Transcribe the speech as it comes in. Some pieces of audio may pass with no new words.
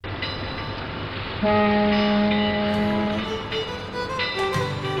Listeners,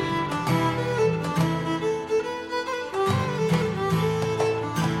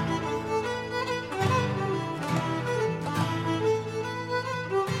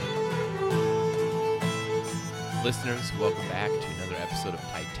 welcome back to another episode of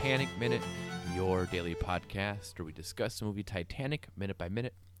Titanic Minute, your daily podcast where we discuss the movie Titanic minute by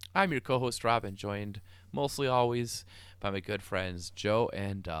minute. I'm your co-host Rob, and joined mostly always by my good friends Joe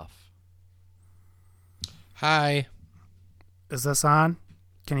and Duff. Hi. Is this on?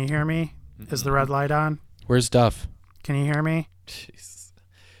 Can you hear me? Is the red light on? Where's Duff? Can you hear me? Jeez.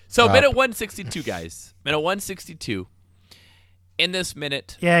 So minute 162, guys. Minute 162. In this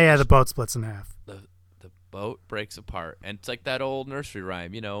minute, Yeah, the boat splits in half. the boat breaks apart, and it's like that old nursery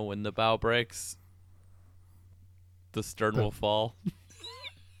rhyme, you know, when the bow breaks, the stern will fall.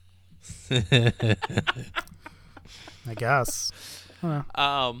 I guess.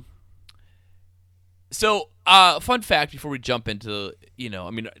 So, fun fact before we jump into,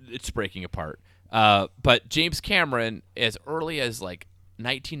 it's breaking apart. But James Cameron, as early as like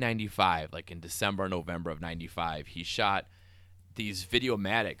 1995, like in December, November of 95, he shot these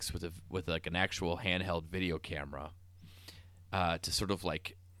Videomatics with like an actual handheld video camera to sort of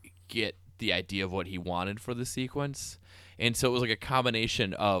like get the idea of what he wanted for the sequence. And so it was like a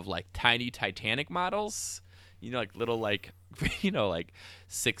combination of like tiny Titanic models, like little like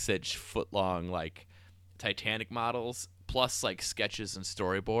 6-inch foot long like Titanic models, plus like sketches and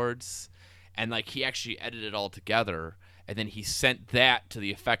storyboards. And like he actually edited it all together, and then he sent that to the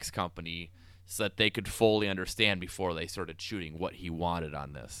effects company so that they could fully understand before they started shooting what he wanted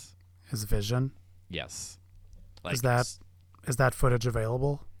on this. His vision. Yes. Is that footage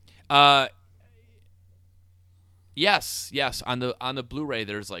available? Yes. On the Blu-ray,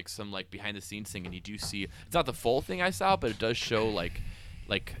 there's like some like behind the scenes thing, and you do see it's not the full thing I saw, but it does show like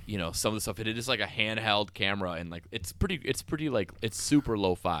some of the stuff. It is like a handheld camera, and like it's pretty like it's super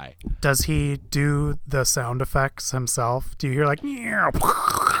lo-fi. Does he do the sound effects himself? Do you hear like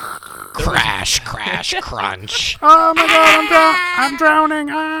Crash, crash, crunch. Oh my god, I'm drowning.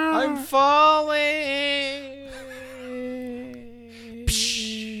 I'm falling.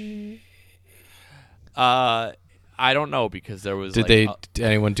 I don't know, because there was Did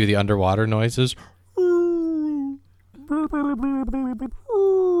anyone do the underwater noises?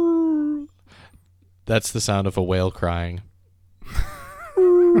 That's the sound of a whale crying.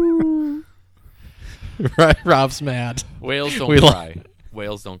 Right, Rob's mad. Whales don't cry.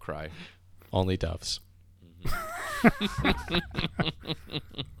 Whales don't cry. Only doves.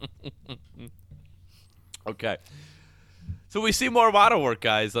 Okay. So we see more Watto work,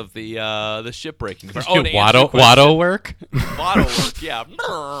 guys, of the ship breaking. Watto work? Watto work, yeah.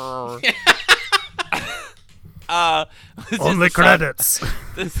 Only credits.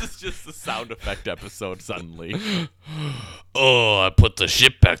 This is just the sound effect episode suddenly. Oh, I put the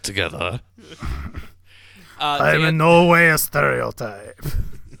ship back together. I'm in no way a stereotype.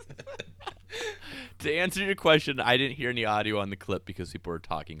 To answer your question, I didn't hear any audio on the clip because people were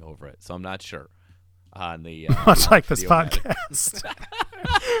talking over it, so I'm not sure. On the much like this podcast.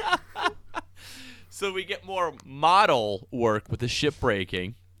 So we get more model work with the ship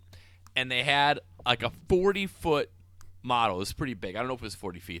breaking, and they had like a 40-foot model. It was pretty big. I don't know if it was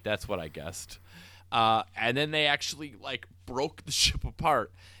 40 feet. That's what I guessed. And then they actually like broke the ship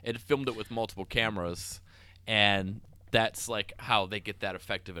apart and filmed it with multiple cameras, and that's like how they get that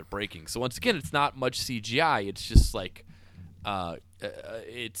effective at breaking. So once again, it's not much CGI. It's just like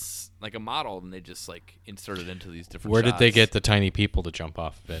it's like a model, and they just like insert it into these different Where shots. did they get the tiny people to jump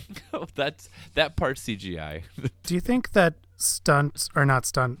off of it? that part's CGI. Do you think that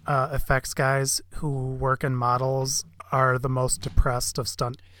effects guys who work in models are the most depressed of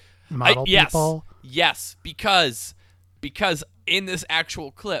stunt model people? Yes, because in this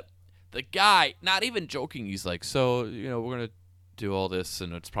actual clip, the guy, not even joking, he's like, so, we're going to do all this,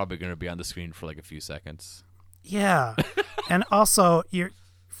 and it's probably going to be on the screen for like a few seconds. Yeah. And also,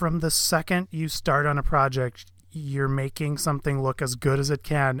 from the second you start on a project, you're making something look as good as it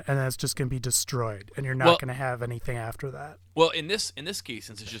can, and then it's just going to be destroyed, and you're not going to have anything after that. Well, in this case,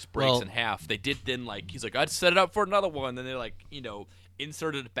 since it just breaks in half, they did then like, he's like, I'd set it up for another one, and they like,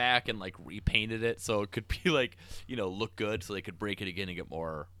 inserted it back and like repainted it so it could be like, look good, so they could break it again and get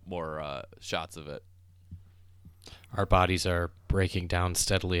more shots of it. Our bodies are breaking down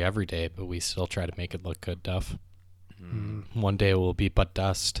steadily every day, but we still try to make it look good, Duff. Mm-hmm. One day it will be but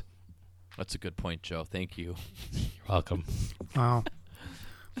dust. That's a good point, Joe. Thank you. You're welcome. Wow.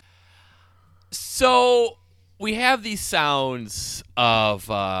 So we have these sounds of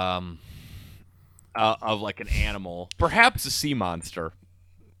like an animal, perhaps a sea monster.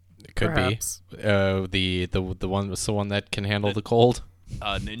 It could Perhaps. be. The one was the one that can handle the cold.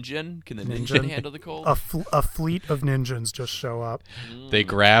 Ninjin? Can the Ninjin. Ninjin handle the cold? A fleet of ninjas just show up. They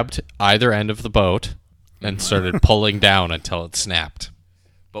grabbed either end of the boat and started pulling down until it snapped.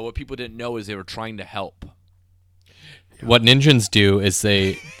 But what people didn't know is they were trying to help. What ninjas do is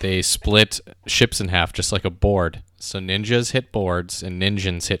they split ships in half just like a board. So ninjas hit boards and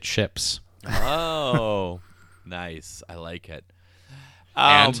ninjas hit ships. Oh, nice. I like it.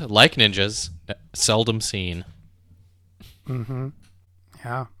 And like ninjas, seldom seen.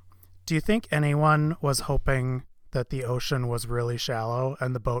 Yeah. Do you think anyone was hoping that the ocean was really shallow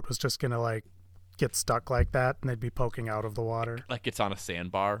and the boat was just going to like get stuck like that and they'd be poking out of the water? Like it's on a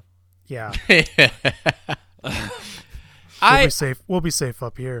sandbar. Yeah. I We'll be safe. We'll be safe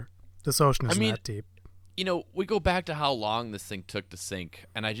up here. This ocean isn't that deep. You know, we go back to how long this thing took to sink,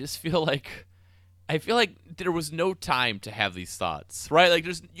 and I just feel like there was no time to have these thoughts, right? Like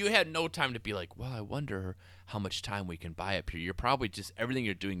you had no time to be like, well, I wonder how much time we can buy up here. You're probably just everything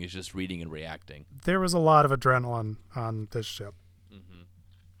you're doing is just reading and reacting. There was a lot of adrenaline on this ship.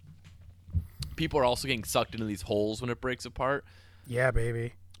 People are also getting sucked into these holes when it breaks apart. Yeah,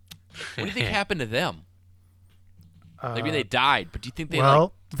 baby. What do you think happened to them? Maybe they died, but do you think they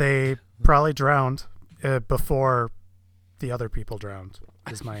they probably drowned before the other people drowned,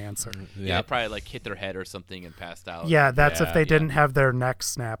 is my answer. they probably like hit their head or something and passed out. Yeah, that's if they didn't have their necks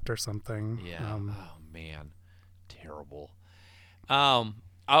snapped or something. Yeah. Oh man, terrible.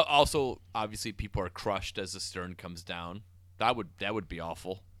 Also, obviously, people are crushed as the stern comes down. That would be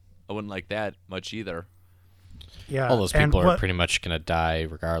awful. I wouldn't like that much either. Yeah, All those people are pretty much going to die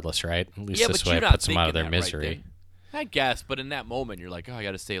regardless, right? At least this way it puts them out of their misery. I guess, but in that moment, you're like, oh, I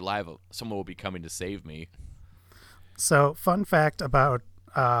got to stay alive. Someone will be coming to save me. So, fun fact about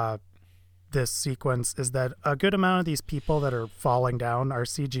this sequence is that a good amount of these people that are falling down are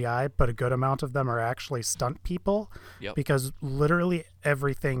CGI, but a good amount of them are actually stunt people. Yep. Because literally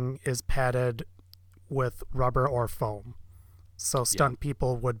everything is padded with rubber or foam. So stunt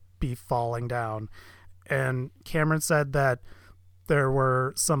people would be falling down. And Cameron said that there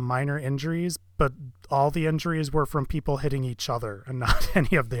were some minor injuries, but all the injuries were from people hitting each other and not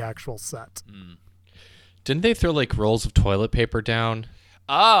any of the actual set. Didn't they throw like rolls of toilet paper down?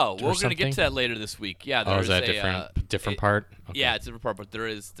 Oh, we're going to get to that later this week. Yeah. Oh, is that different part? Okay. Yeah, it's a different part, but there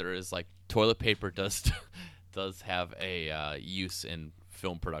is like toilet paper does have a use in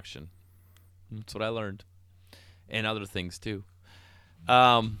film production. That's what I learned. And other things too.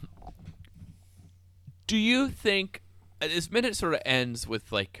 Do you think this minute sort of ends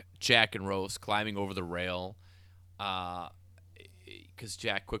with like Jack and Rose climbing over the rail? Because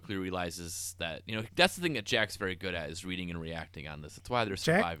Jack quickly realizes that, that's the thing that Jack's very good at is reading and reacting on this. That's why they're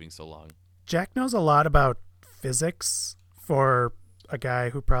surviving so long. Jack knows a lot about physics for a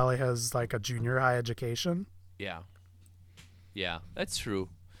guy who probably has like a junior high education. Yeah. Yeah, that's true.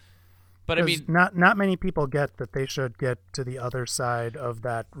 But I mean, not many people get that they should get to the other side of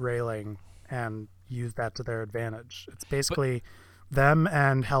that railing and use that to their advantage. It's basically them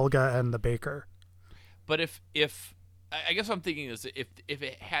and Helga and the baker. But if I guess what I'm thinking is if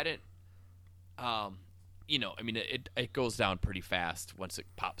it hadn't, it goes down pretty fast once it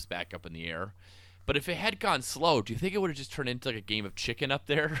pops back up in the air. But if it had gone slow, do you think it would have just turned into like a game of chicken up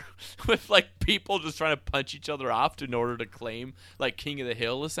there with like people just trying to punch each other off in order to claim like King of the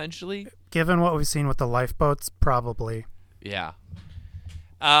Hill, essentially? Given what we've seen with the lifeboats, probably. Yeah.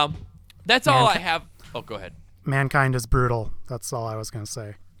 That's all I have. Oh, go ahead. Mankind is brutal. That's all I was going to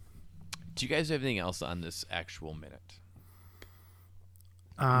say. Do you guys have anything else on this actual minute?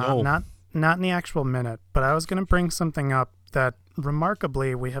 No. Not in the actual minute, but I was going to bring something up that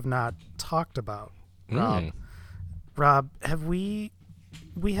remarkably we have not talked about. Rob, we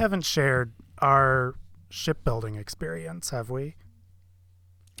haven't shared our shipbuilding experience, have we?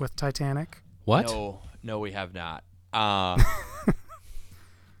 With Titanic? What? No, we have not.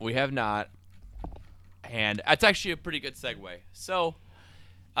 We have not. And that's actually a pretty good segue. So,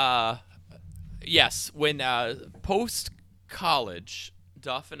 yes, when post-college,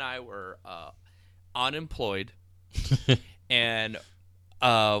 Duff and I were unemployed, and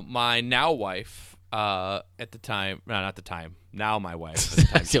my now wife, at the time, no, not the time, now my wife, at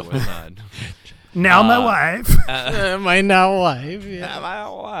the time she was on. Now my wife. My now wife. Yeah, my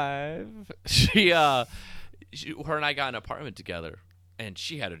wife. She, her and I got an apartment together, and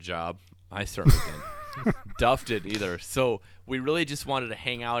she had a job. I certainly didn't. Duff didn't either. So we really just wanted to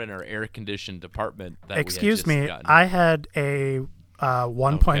hang out in our air-conditioned apartment. Excuse me, I had a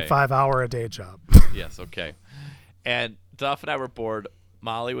 1.5 hour a day job. Yes, okay. And Duff and I were bored.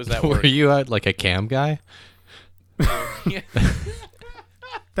 Molly was at work. Were you like a cam guy? Yeah.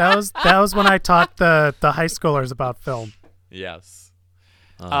 That was when I taught the high schoolers about film. Yes.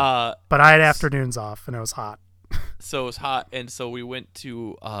 But I had afternoons off, and it was hot. So it was hot, and so we went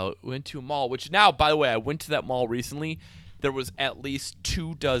to a mall. Which now, by the way, I went to that mall recently. There was at least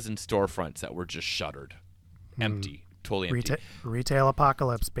 24 storefronts that were just shuttered, empty, totally empty. Retail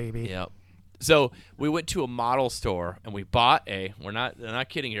apocalypse, baby. Yep. So we went to a model store, and we bought they're not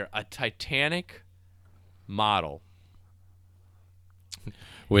kidding here, a Titanic model.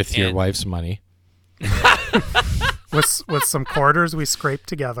 With your wife's money. with some quarters we scraped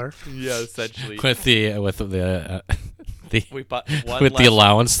together. Yeah, essentially. With the we bought one with the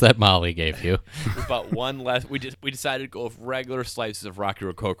allowance that Molly gave you. We bought one less. We decided to go with regular slices of Rocky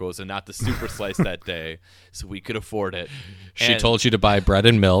Rococos and not the super slice that day, so we could afford it. She told you to buy bread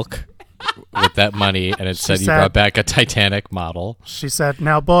and milk with that money, and it said you brought back a Titanic model. She said,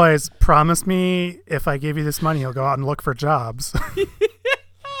 "Now, boys, promise me if I give you this money, you'll go out and look for jobs."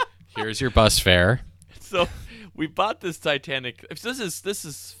 Here's your bus fare. So we bought this Titanic. This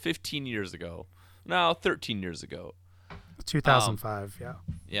is 15 years ago. No, 13 years ago. 2005, yeah.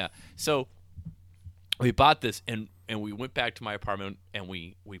 Yeah. So we bought this, and we went back to my apartment, and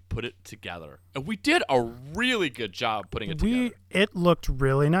we put it together. And we did a really good job putting it together. It looked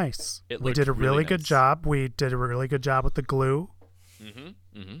really nice. We did a really good job. We did a really good job with the glue.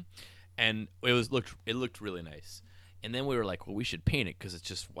 And it looked really nice. And then we were like, well, we should paint it because it's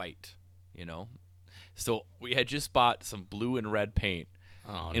just white, you know? So we had just bought some blue and red paint,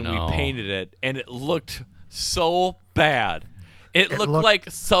 we painted it, and it looked so bad. It looked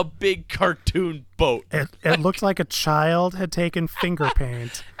like some big cartoon boat. It looked like a child had taken finger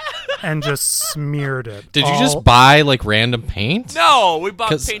paint and just smeared it. Did you just buy like random paint? No, we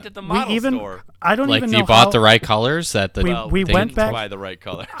bought paint at the model store. I don't even know you bought the right colors that we went back. Buy the right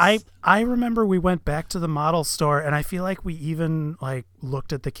colors. I remember we went back to the model store, and I feel like we even like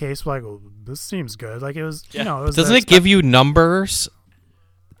looked at the case like, oh, this seems good. Like it was, it was. Doesn't it give you numbers?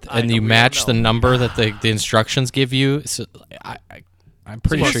 And you match the number that the instructions give you. So I'm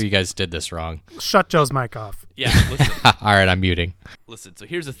pretty sure you guys did this wrong. Shut Joe's mic off. Yeah, listen. All right, I'm muting. Listen, so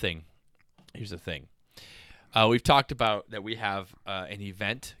here's the thing. We've talked about that we have an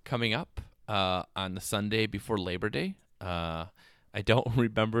event coming up on the Sunday before Labor Day. I don't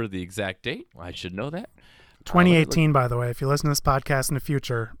remember the exact date. I should know that. 2018, by the way. If you listen to this podcast in the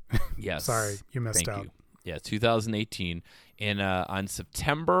future, yes. Sorry, you missed out. You. Yeah, 2018. And on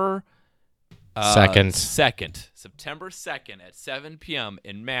September 2nd, September 2nd at 7 p.m.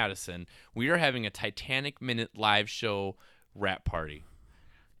 in Madison, we are having a Titanic Minute live show wrap party.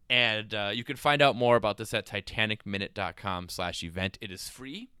 And you can find out more about this at titanicminute.com/event. It is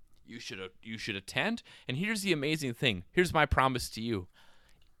free. You should attend. And here's the amazing thing. Here's my promise to you.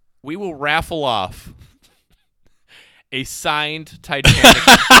 We will raffle off a signed Titanic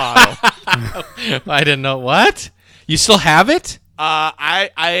model. I didn't know. What? You still have it?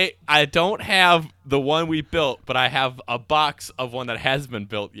 I don't have the one we built, but I have a box of one that has been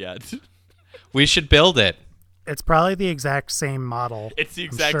built yet. We should build it. It's probably the exact same model. It's the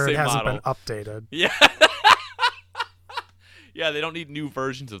exact same model. model. It hasn't been updated. Yeah. Yeah, they don't need new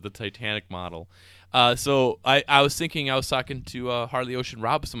versions of the Titanic model. So I was talking to Harley Ocean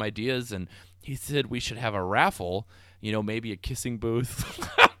Rob some ideas, and he said we should have a raffle, maybe a kissing booth.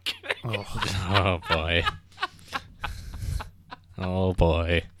 Oh, boy. Oh,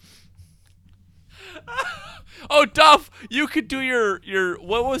 boy. Oh, Duff, you could do your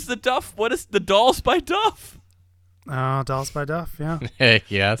what was the Duff? What is the Dolls by Duff? Oh, Dolls by Duff, yeah.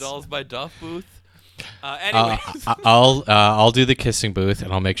 Yes. Dolls by Duff booth. Anyways. I'll do the kissing booth,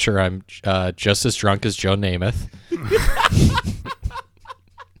 and I'll make sure I'm just as drunk as Joe Namath.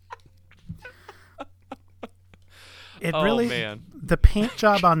 Man. The paint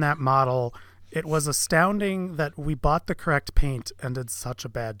job on that model, it was astounding that we bought the correct paint and did such a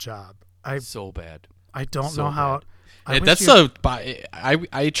bad job. So bad. I don't know how. I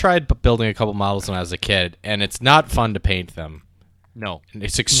tried building a couple models when I was a kid, and it's not fun to paint them. No.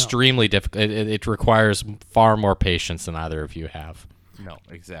 It's extremely difficult. It requires far more patience than either of you have. No,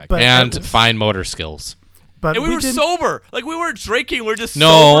 exactly. And fine motor skills. But and we were sober. Like, we weren't drinking. We're just sober.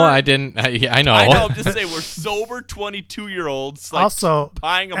 No, I didn't. I know. I'm just saying, we're sober 22-year-olds. Like, also,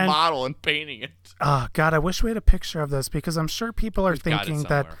 buying a model and painting it. Oh, God, I wish we had a picture of this, because I'm sure people are thinking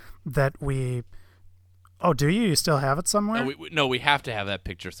that we... Oh, do you? You still have it somewhere? No, we have to have that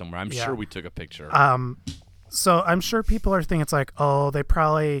picture somewhere. I'm sure we took a picture. So I'm sure people are thinking it's like, oh, they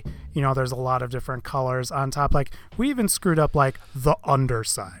probably, there's a lot of different colors on top. Like, we even screwed up, like, the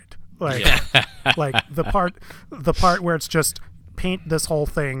underside. Like, like the part where it's just paint this whole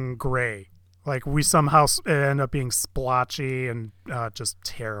thing gray. Like we somehow end up being splotchy and just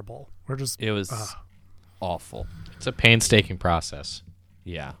terrible. We're just It was awful. It's a painstaking process.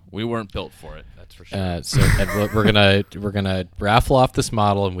 Yeah, we weren't built for it. That's for sure. So we're gonna raffle off this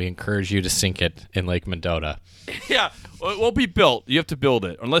model, and we encourage you to sink it in Lake Mendota. Yeah, it won't be built. You have to build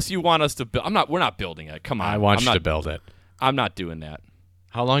it, unless you want us to build. We're not building it. Come on. I want you to build it. I'm not doing that.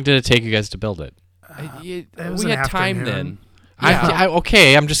 How long did it take you guys to build it? it was We an had time afternoon. then. Yeah.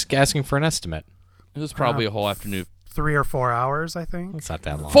 Okay, I'm just asking for an estimate. It was probably a whole afternoon. 3 or 4 hours, I think. It's not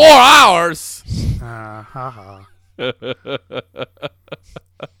that long. 4 hours. Haha.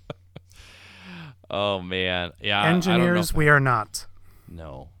 Oh man, yeah. I don't Engineers, know. we are not.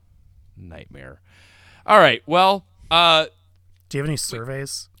 No, nightmare. All right. Well, Do you have any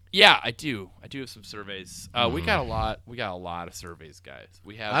surveys? yeah, I do. I do have some surveys. We got a lot. We got a lot of surveys, guys.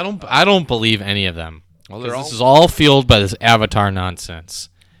 We have. I don't believe any of them. Well, 'Cause they're this is all fueled by this Avatar nonsense.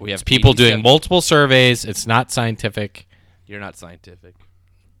 We have It's people 87 doing multiple surveys. It's not scientific. You're not scientific.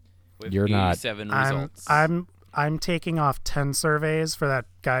 We have You're not. 87 results. I'm taking off 10 surveys for that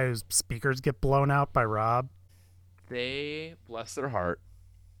guy whose speakers get blown out by Rob. They, bless their heart,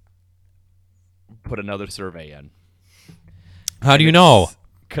 put another survey in. How do you know?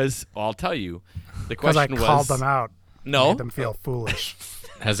 Because I'll tell you, the Because I question was called them out. No, Made them feel foolish.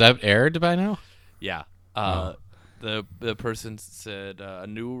 Has that aired by now? yeah. The person said a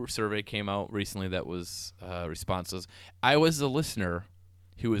new survey came out recently that was responses. I was the listener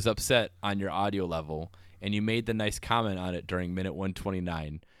who was upset on your audio level, and you made the nice comment on it during minute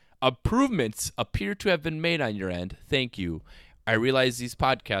 129. Improvements appear to have been made on your end. Thank you. I realize these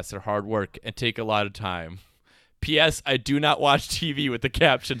podcasts are hard work and take a lot of time. P.S. I do not watch TV with the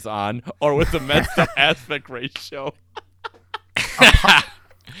captions on or with the messed up aspect ratio.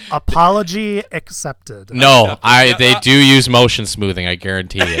 Apology accepted. No, they do use motion smoothing. I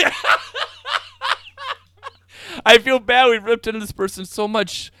guarantee it. I feel bad we ripped into this person so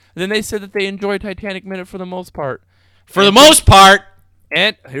much. And then they said that they enjoy Titanic Minute for the most part. For the most part.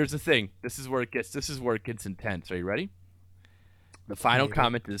 And here's the thing. This is where it gets intense. Are you ready? The final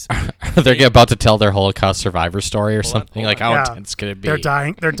comment is They're about to tell their Holocaust survivor story or something. hold Like, on. how Yeah. intense could it be?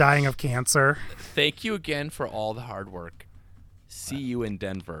 They're dying of cancer. thank you again for all the hard work. See you in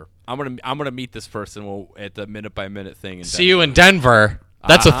Denver. I'm gonna meet this person at the minute by minute thing. In See you in Denver.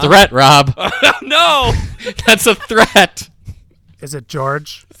 That's a threat, Rob. No. That's a threat. Is it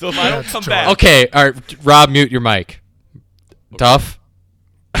George? So if I don't That's come George. back, Okay, all right, Rob, mute your mic. Duff,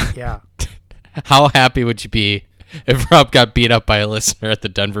 Yeah. how happy would you be if Rob got beat up by a listener at the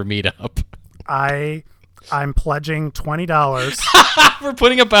Denver meetup? I'm pledging $20. We're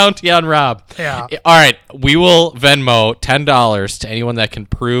putting a bounty on Rob. Yeah. All right, we will Venmo $10 to anyone that can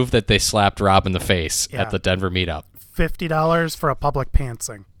prove that they slapped Rob in the face Yeah. at the Denver meetup. $50 for a public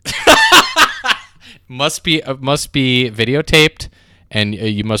pantsing. Must be videotaped, and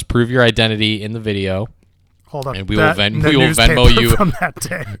you must prove your identity in the video. Hold up. And we will the Venmo newspaper you. from that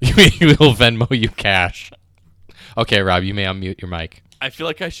day. We will Venmo you cash. Okay, Rob, you may unmute your mic. I feel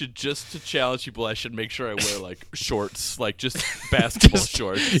like I should just to challenge people. I should make sure I wear like shorts, like just basketball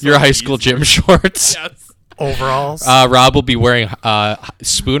shorts. Your So high it's school easier. gym shorts. Yes. Overalls. Rob will be wearing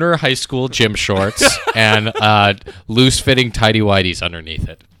Spooner high school gym shorts and loose-fitting tidy whities underneath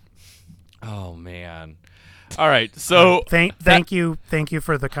it. Oh man. All right. So Thank you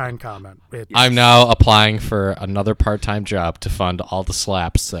for the kind comment. I'm now applying for another part-time job to fund all the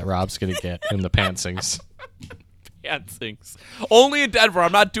slaps that Rob's going to get in the pantsings. pantsings. Only in Denver.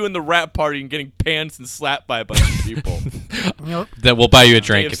 I'm not doing the rap party and getting pants and slapped by a bunch of people. That we'll buy you a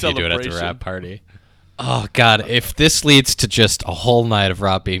drink of if you do it at the celebration. rap party. Oh God! If this leads to just a whole night of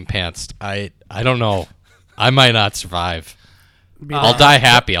Rob being pantsed, I don't know. I might not survive. I'll die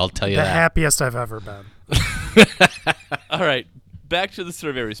happy. I'll tell you the that. happiest I've ever been. All right. Back to the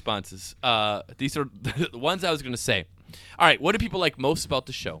survey responses. These are the ones I was going to say. All right. What do people like most about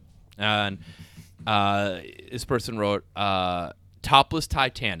the show? And this person wrote, Topless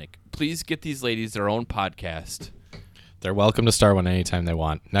Titanic. Please get these ladies their own podcast. They're welcome to start one anytime they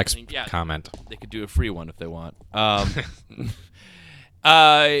want. Next Yeah. comment. They could do a free one if they want.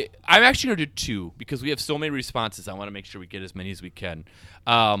 I'm actually going to do two because we have so many responses. I want to make sure we get as many as we can.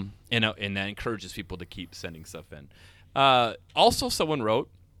 And that encourages people to keep sending stuff in. Also, someone wrote,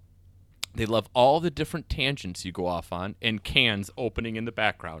 they love all the different tangents you go off on and cans opening in the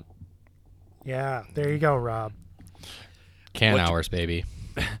background. Yeah, there you go, Rob. Can What- hours, baby.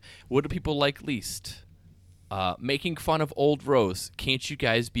 What do people like least? Making fun of old Rose. Can't you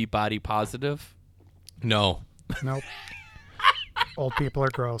guys be body positive? No. Nope. Old people are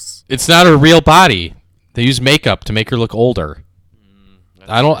gross. It's not a real body. They use makeup to make her look older.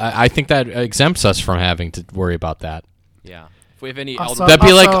 I think that exempts us from having to worry about that. Yeah. If we have any Also- elderly, That'd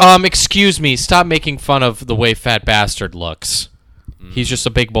be like, excuse me, stop making fun of the way Fat Bastard looks. He's just a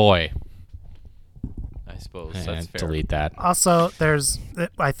big boy. I suppose And that's fair. delete that. Also,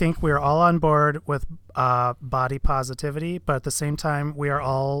 I think we're all on board with body positivity, but at the same time, we are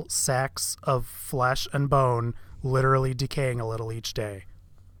all sacks of flesh and bone, literally decaying a little each day.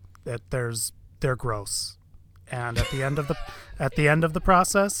 They're gross, and at the end of the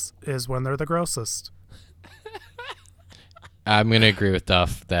process is when they're the grossest. I'm going to agree with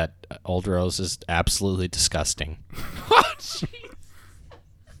Duff that Old Rose is absolutely disgusting.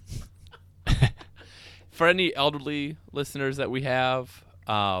 For any elderly listeners that we have,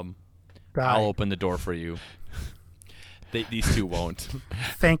 I'll open the door for you. These two won't.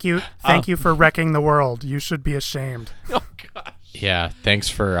 Thank you for wrecking the world. You should be ashamed. Oh gosh. Yeah, thanks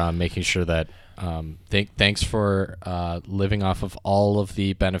for making sure that. Thanks for living off of all of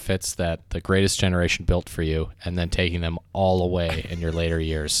the benefits that the greatest generation built for you, and then taking them all away in your later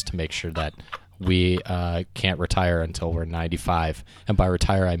years to make sure that we can't retire until we're 95. And by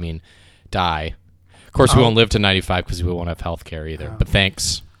retire, I mean die. Of course, we won't live to 95 because we won't have health care either. But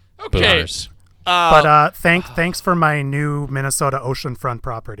thanks, boomers. But thanks for my new Minnesota oceanfront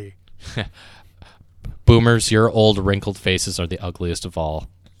property. Boomers, your old wrinkled faces are the ugliest of all.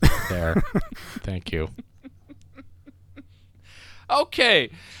 There. Thank you. Okay.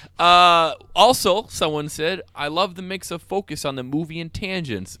 Also, someone said, I love the mix of focus on the movie and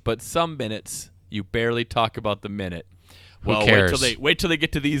tangents, but some minutes you barely talk about the minute. Who Well, cares? wait till they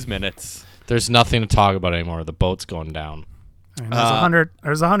get to these minutes. There's nothing to talk about anymore. The boat's going down. I mean,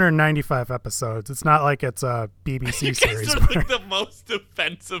 there's 195 episodes. It's not like it's a BBC You series. guys are like the most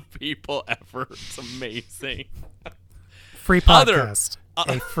offensive people ever. It's amazing. Free Other- podcast.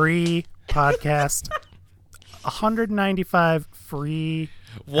 A free podcast. 195 free.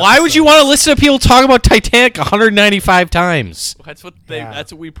 Why would you want to listen to people talk about Titanic 195 times? That's what Yeah.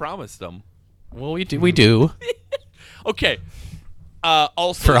 That's what we promised them. Well, we do. Okay.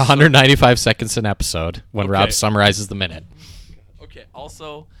 Also For 195 seconds an episode when Okay. Rob summarizes the minute. Okay.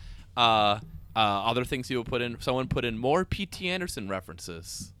 Also, other things you will put in. Someone put in more P.T. Anderson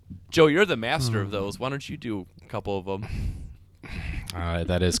references. Joe, you're the master of those. Why don't you do a couple of them?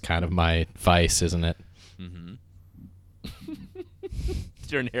 That is kind of my vice, isn't it?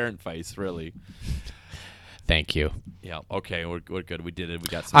 It's your inherent vice, really. Thank you. Yeah. Okay. We're good. We did it. We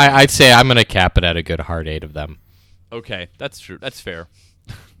got some. I'd say I'm going to cap it at a good hard 8 of them. Okay. That's true. That's fair.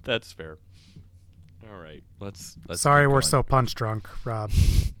 That's fair. All right. Let's Sorry, keep we're going. so punch drunk, Rob.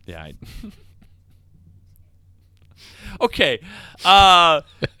 Yeah. Okay.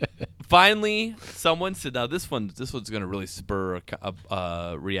 Finally, someone said, "Now this one's going to really spur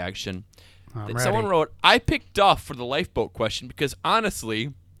a reaction." I'm Someone ready. wrote, "I picked Duff for the lifeboat question because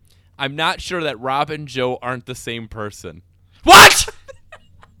honestly, I'm not sure that Rob and Joe aren't the same person." What?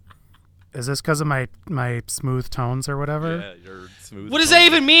 Is this because of my smooth tones or whatever? Yeah, you're smooth. What does that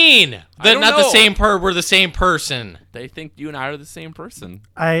even mean? That don't not the know. same we're the same person. They think you and I are the same person.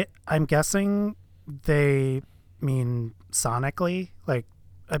 I'm guessing they mean sonically, like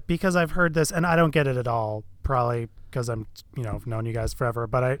because I've heard this and I don't get it at all. Probably because I'm I've known you guys forever.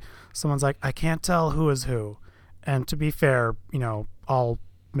 But someone's like, I can't tell who is who. And to be fair, all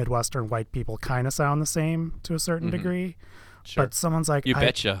Midwestern white people kind of sound the same to a certain degree. Sure. But someone's like, You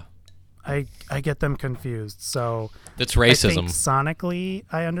betcha. I get them confused. So That's I think racism. sonically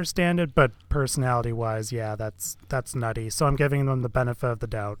I understand it, but personality wise, yeah, that's nutty. So I'm giving them the benefit of the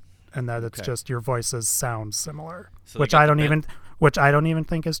doubt, and that it's Okay. just your voices sound similar, So they which got I the don't even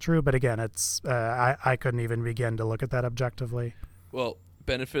think is true. But again, it's I couldn't even begin to look at that objectively. Well,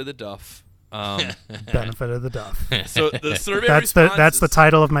 benefit of the Duff. Benefit of the duff. So the survey That's the responses,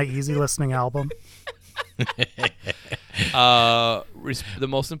 title of my easy listening album. The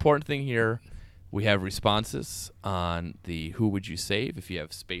most important thing here, we have responses on the who would you save if you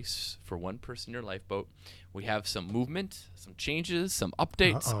have space for one person in your lifeboat. We have some movement, some changes, some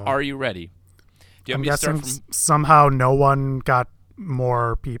updates. Uh-oh. Are you ready? Do you I'm want me to start guessing from? somehow no one got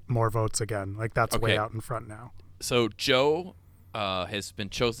more votes again. Like that's way Okay. out in front now. So Joe has been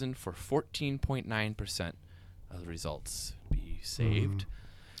chosen for 14.9% of the results. Be saved.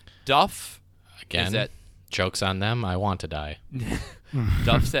 Duff Again, is at joke's on them. I want to die.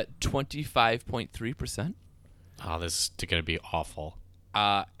 Duff's at 25.3%. Oh, this is going to be awful.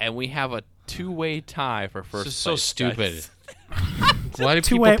 And we have a two-way tie for first This is so place, stupid. guys. Why do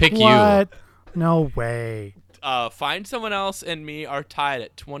people Two-way- pick what? No way. Find Someone Else and me are tied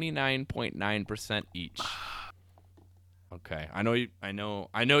at 29.9% each. Okay, I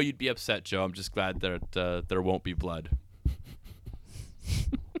know you'd be upset, Joe. I'm just glad that there won't be blood.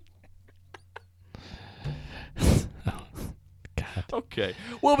 God. Okay.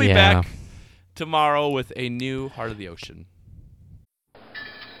 We'll be Yeah. back tomorrow with a new Heart of the Ocean.